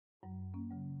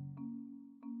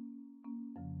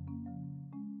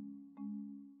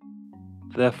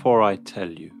Therefore I tell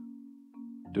you,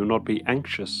 do not be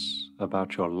anxious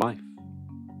about your life,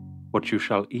 what you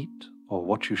shall eat or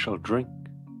what you shall drink,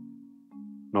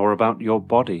 nor about your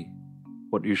body,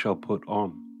 what you shall put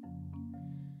on.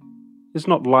 Is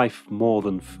not life more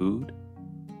than food,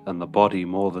 and the body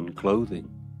more than clothing?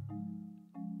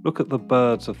 Look at the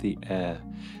birds of the air.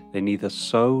 They neither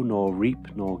sow nor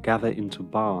reap nor gather into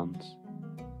barns,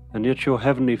 and yet your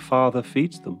heavenly Father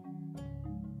feeds them.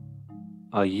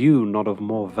 Are you not of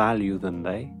more value than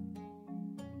they?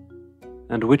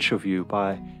 And which of you,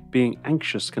 by being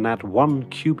anxious, can add 1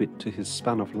 cubit to his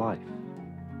span of life?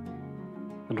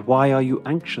 And why are you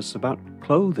anxious about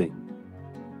clothing?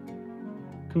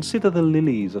 Consider the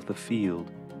lilies of the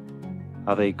field,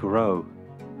 how they grow.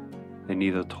 They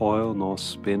neither toil nor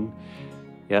spin,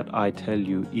 yet I tell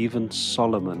you, even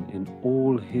Solomon in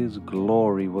all his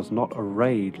glory was not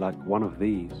arrayed like one of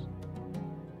these.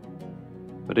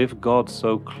 But if God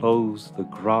so clothes the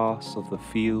grass of the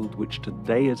field, which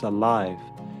today is alive,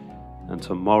 and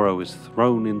tomorrow is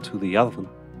thrown into the oven,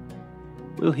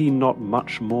 will he not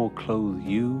much more clothe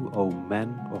you, O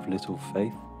men of little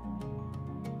faith?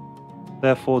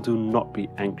 Therefore do not be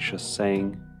anxious,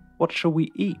 saying, what shall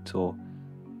we eat, or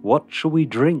what shall we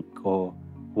drink, or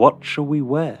what shall we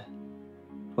wear?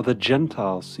 For the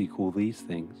Gentiles seek all these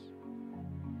things.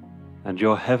 And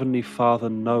your heavenly Father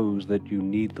knows that you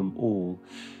need them all.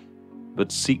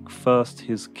 But seek first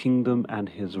his kingdom and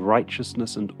his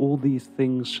righteousness, and all these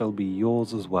things shall be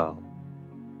yours as well.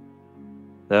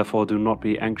 Therefore do not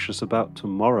be anxious about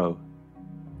tomorrow,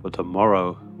 for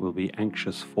tomorrow will be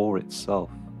anxious for itself.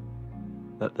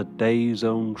 Let the day's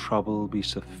own trouble be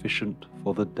sufficient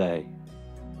for the day.